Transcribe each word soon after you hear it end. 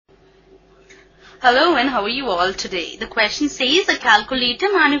Hello and how are you all today? The question says a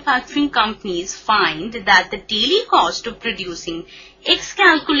calculator manufacturing companies find that the daily cost of producing X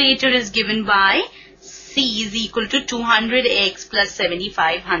calculator is given by C is equal to 200X plus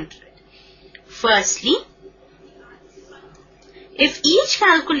 7500. Firstly, if each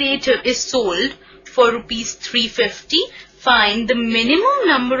calculator is sold for rupees 350, find the minimum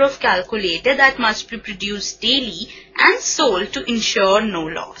number of calculator that must be produced daily and sold to ensure no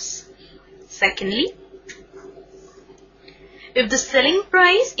loss. Secondly, if the selling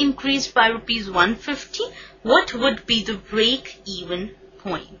price increased by rupees 150, what would be the break-even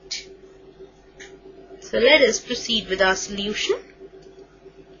point? So let us proceed with our solution.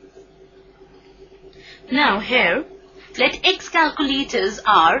 Now here, let X calculators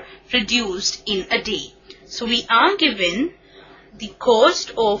are produced in a day. So we are given the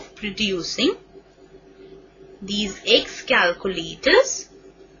cost of producing these X calculators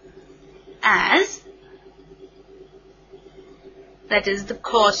as, that is the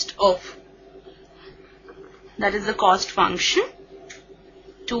cost function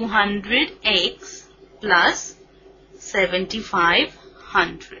 200x plus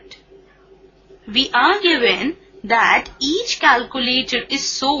 7500. We are given that each calculator is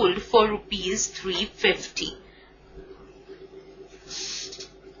sold for rupees 350.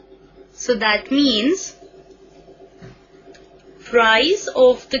 So that means price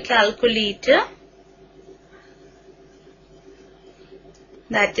of the calculator,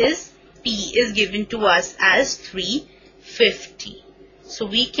 that is P, is given to us as 350. So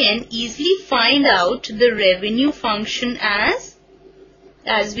we can easily find out the revenue function as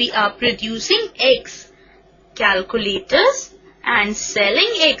we are producing X calculators and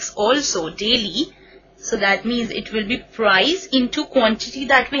selling X also daily. So that means it will be price into quantity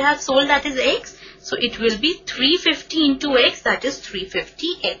that we have sold, that is X. So it will be 350 into X, that is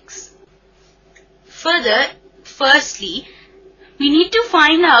 350X. Firstly, we need to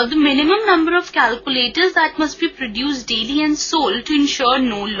find out the minimum number of calculators that must be produced daily and sold to ensure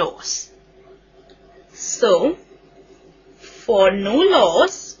no loss. So, for no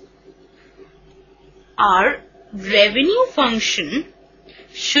loss, our revenue function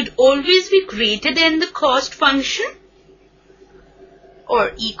should always be greater than the cost function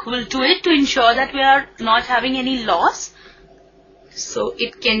or equal to it to ensure that we are not having any loss. So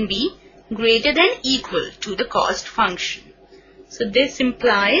it can be greater than equal to the cost function. So this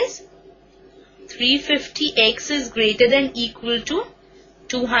implies 350x is greater than equal to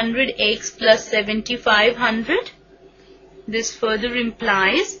 200x plus 7500. This further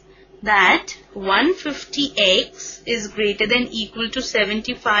implies that 150x is greater than equal to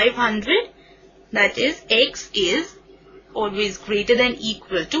 7500. That is, x is always greater than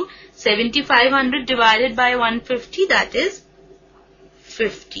equal to 7500 divided by 150, that is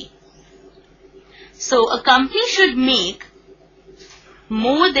 50. So a company should make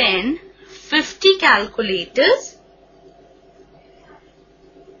more than 50 calculators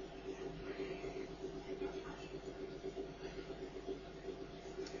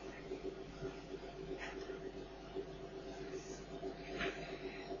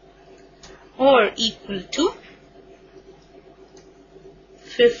or equal to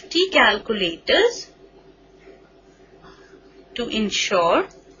 50 calculators to ensure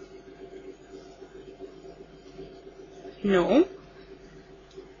no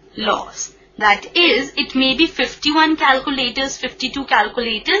loss. That is, it may be 51 calculators, 52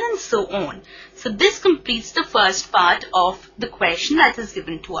 calculators and so on. So this completes the first part of the question that is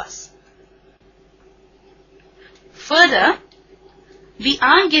given to us. Further, we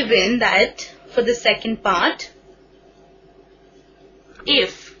are given that for the second part,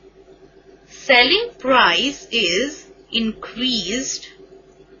 if selling price is increased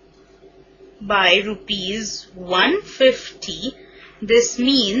by rupees 150, this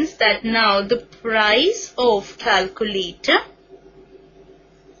means that now the price of calculator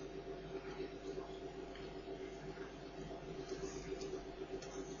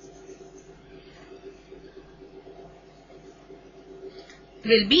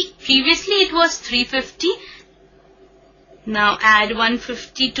will be, previously it was 350, now add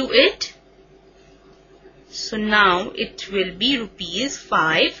 150 to it, so now it will be rupees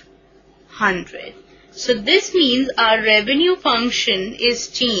 500. So this means our revenue function is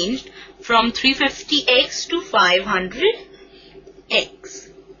changed from 350x to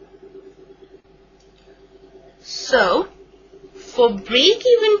 500x. So for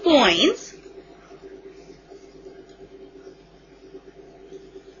break-even points,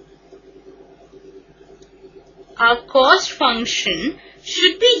 our cost function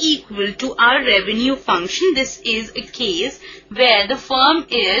should be equal to our revenue function. This is a case where the firm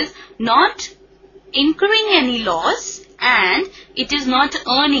is not incurring any loss and it is not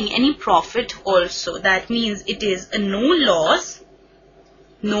earning any profit also. That means it is a no loss,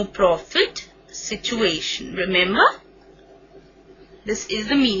 no profit situation. Remember, this is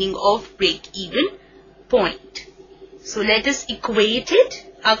the meaning of break-even point. So let us equate it.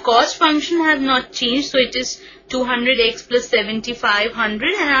 Our cost function has not changed, so it is 200x plus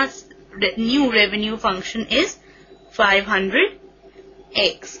 7500, and our new revenue function is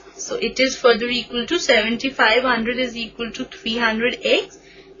 500x. So it is further equal to 7500 is equal to 300x.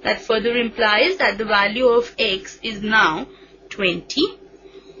 That further implies that the value of x is now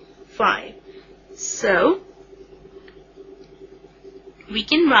 25. So we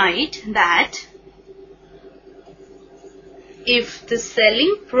can write that if the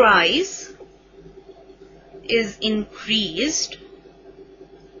selling price is increased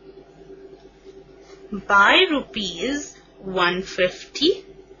by rupees 150,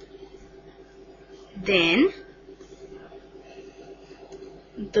 then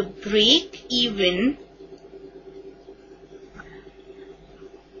the break-even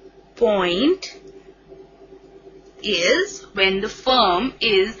point is when the firm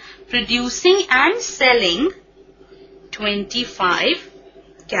is producing and selling 25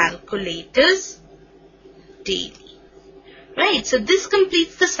 calculators daily. Right, so this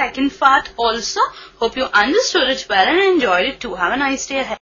completes the second part also. Hope you understood it well and enjoyed it too. Have a nice day ahead.